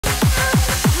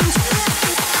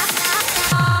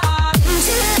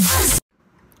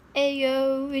Hey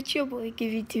yo, it's your boy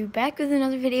GiveYou2 back with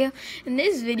another video, and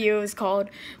this video is called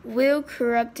Will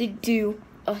Corrupted Do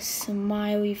a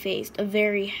Smiley Face? A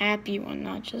very happy one,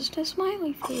 not just a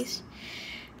smiley face,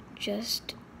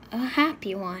 just a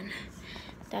happy one.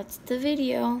 That's the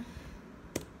video.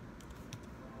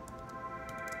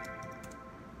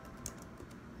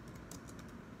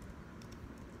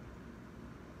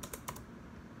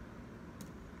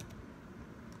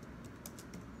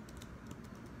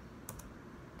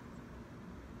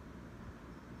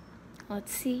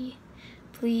 Let's see.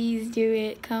 Please do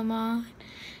it. Come on.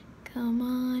 Come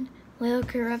on. Will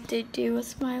Corrupted do a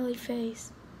smiley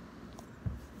face?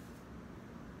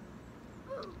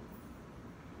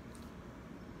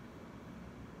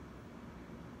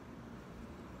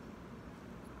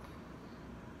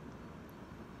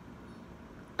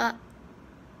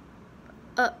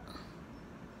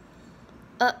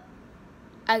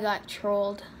 I got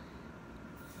trolled.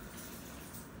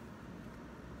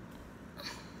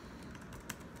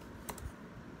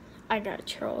 I got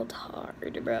trolled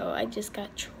hard, bro. I just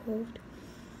got trolled.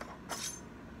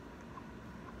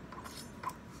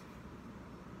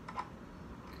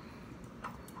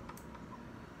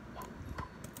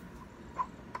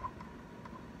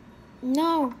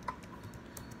 No.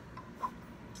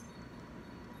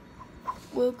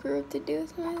 Will Corrupted do a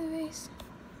smiley face?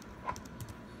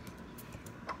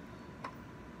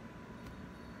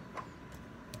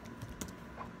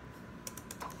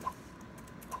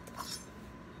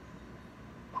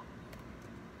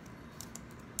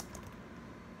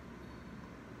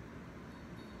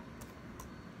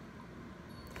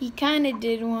 He kind of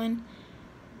did one.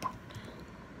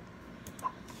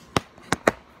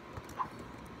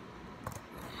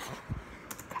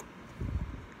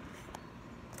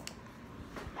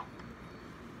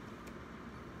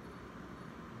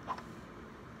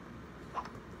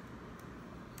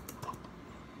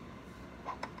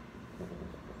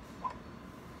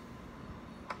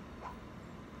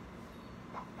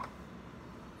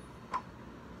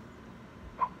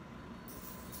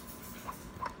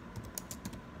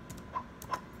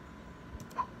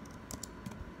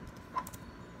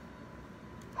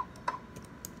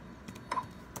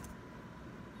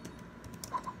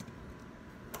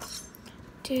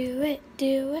 Do it,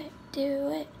 do it,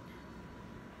 do it.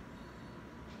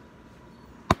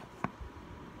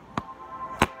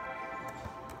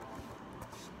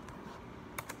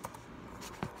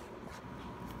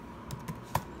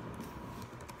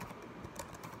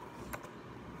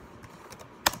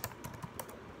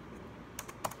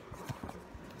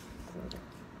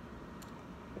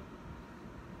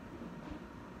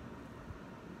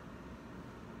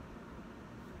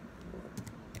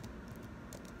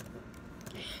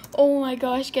 Oh my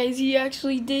gosh, guys, he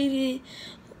actually did it.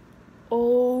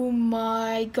 Oh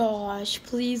my gosh,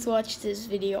 please watch this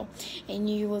video and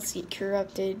you will see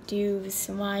Corrupted do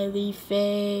smiley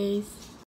face.